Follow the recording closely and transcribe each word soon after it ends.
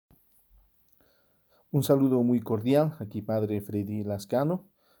Un saludo muy cordial, aquí Padre Freddy Lascano,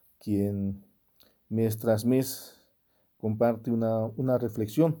 quien mes tras mes comparte una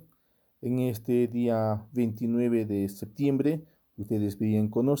reflexión. En este día 29 de septiembre, ustedes bien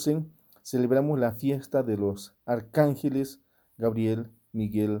conocen, celebramos la fiesta de los arcángeles Gabriel,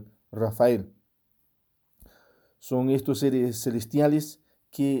 Miguel, Rafael. Son estos seres celestiales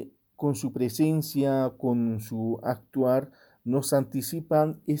que con su presencia, con su actuar, nos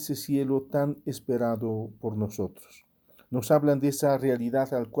anticipan ese cielo tan esperado por nosotros. Nos hablan de esa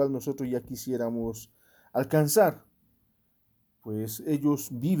realidad al cual nosotros ya quisiéramos alcanzar, pues ellos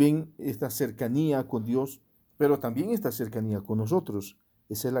viven esta cercanía con Dios, pero también esta cercanía con nosotros.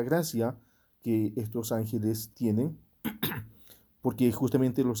 Esa es la gracia que estos ángeles tienen, porque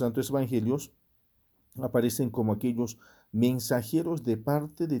justamente los santos evangelios aparecen como aquellos mensajeros de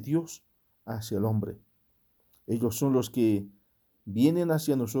parte de Dios hacia el hombre. Ellos son los que vienen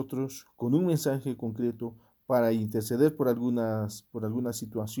hacia nosotros con un mensaje concreto para interceder por alguna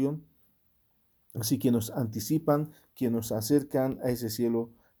situación, así que nos anticipan, que nos acercan a ese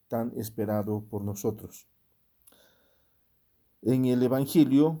cielo tan esperado por nosotros. En el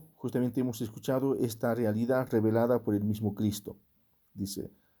Evangelio justamente hemos escuchado esta realidad revelada por el mismo Cristo.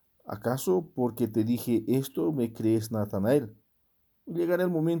 Dice: ¿acaso porque te dije esto me crees, Natanael? Llegará el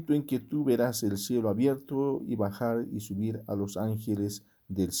momento en que tú verás el cielo abierto y bajar y subir a los ángeles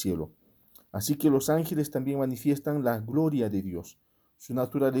del cielo. Así que los ángeles también manifiestan la gloria de Dios, su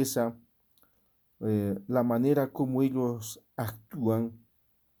naturaleza, la manera como ellos actúan,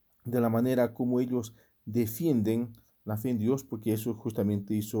 de la manera como ellos defienden la fe en Dios, porque eso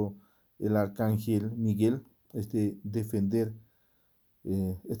justamente hizo el arcángel Miguel, defender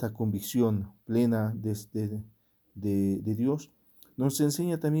esta convicción plena de Dios. Nos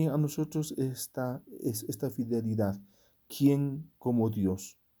enseña también a nosotros esta fidelidad. ¿Quién como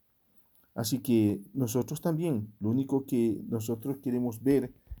Dios? Así que nosotros también, lo único que nosotros queremos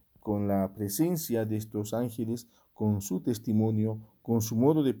ver con la presencia de estos ángeles, con su testimonio, con su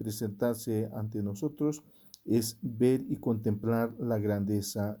modo de presentarse ante nosotros, es ver y contemplar la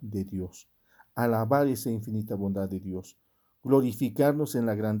grandeza de Dios, alabar esa infinita bondad de Dios, glorificarnos en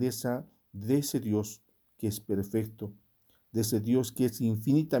la grandeza de ese Dios que es perfecto, de ese Dios que es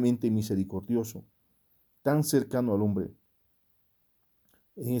infinitamente misericordioso, tan cercano al hombre.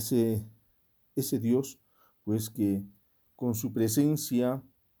 Ese Dios, pues que con su presencia,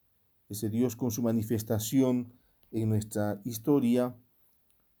 ese Dios con su manifestación en nuestra historia,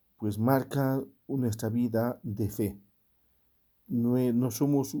 pues marca nuestra vida de fe. No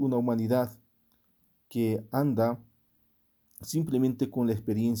somos una humanidad que anda simplemente con la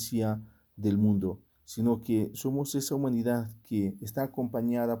experiencia del mundo, sino que somos esa humanidad que está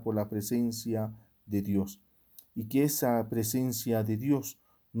acompañada por la presencia de Dios, y que esa presencia de Dios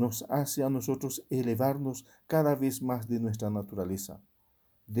nos hace a nosotros elevarnos cada vez más de nuestra naturaleza,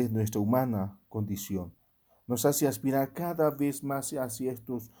 de nuestra humana condición. Nos hace aspirar cada vez más hacia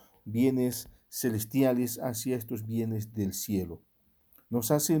estos bienes celestiales, hacia estos bienes del cielo.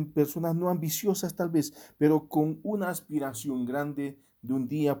 Nos hacen personas no ambiciosas tal vez, pero con una aspiración grande de un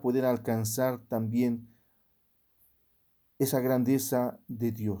día poder alcanzar también esa grandeza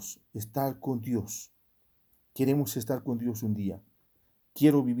de Dios, estar con Dios. Queremos estar con Dios un día.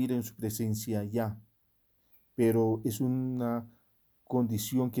 Quiero vivir en su presencia ya, pero es una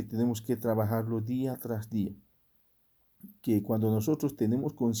condición que tenemos que trabajarlo día tras día. Que cuando nosotros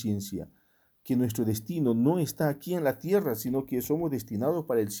tenemos conciencia que nuestro destino no está aquí en la tierra, sino que somos destinados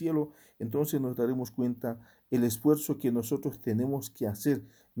para el cielo, entonces nos daremos cuenta el esfuerzo que nosotros tenemos que hacer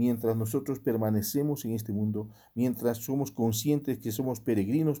mientras nosotros permanecemos en este mundo, mientras somos conscientes que somos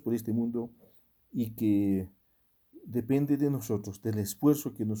peregrinos por este mundo y que depende de nosotros, del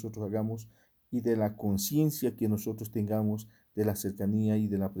esfuerzo que nosotros hagamos y de la conciencia que nosotros tengamos de la cercanía y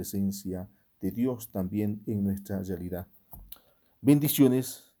de la presencia de Dios también en nuestra realidad.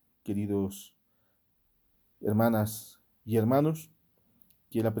 Bendiciones, queridos hermanas y hermanos,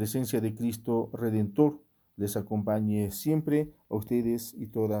 que la presencia de Cristo Redentor les acompañe siempre a ustedes y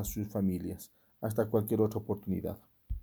todas sus familias. Hasta cualquier otra oportunidad.